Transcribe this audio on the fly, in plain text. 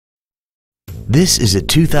This is a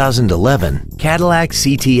 2011 Cadillac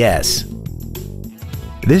CTS.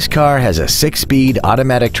 This car has a 6-speed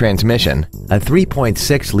automatic transmission, a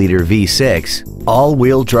 3.6-liter V6,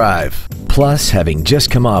 all-wheel drive. Plus, having just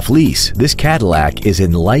come off lease, this Cadillac is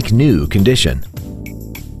in like-new condition.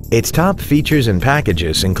 Its top features and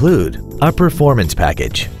packages include a performance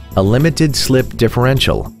package, a limited slip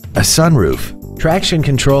differential, a sunroof, traction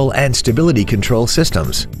control and stability control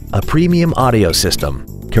systems, a premium audio system,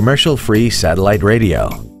 commercial-free satellite radio,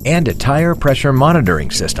 and a tire pressure monitoring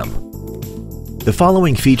system. The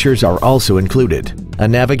following features are also included: a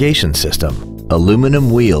navigation system, aluminum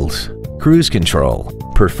wheels, cruise control,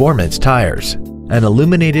 performance tires, an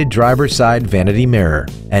illuminated driver's side vanity mirror,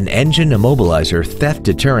 an engine immobilizer theft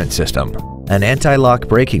deterrent system, an anti-lock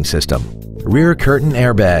braking system, rear curtain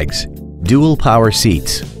airbags, dual power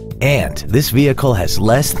seats, and this vehicle has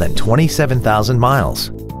less than 27,000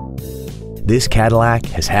 miles. This Cadillac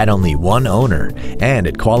has had only one owner and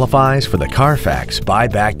it qualifies for the Carfax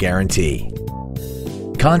buyback guarantee.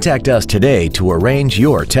 Contact us today to arrange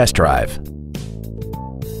your test drive.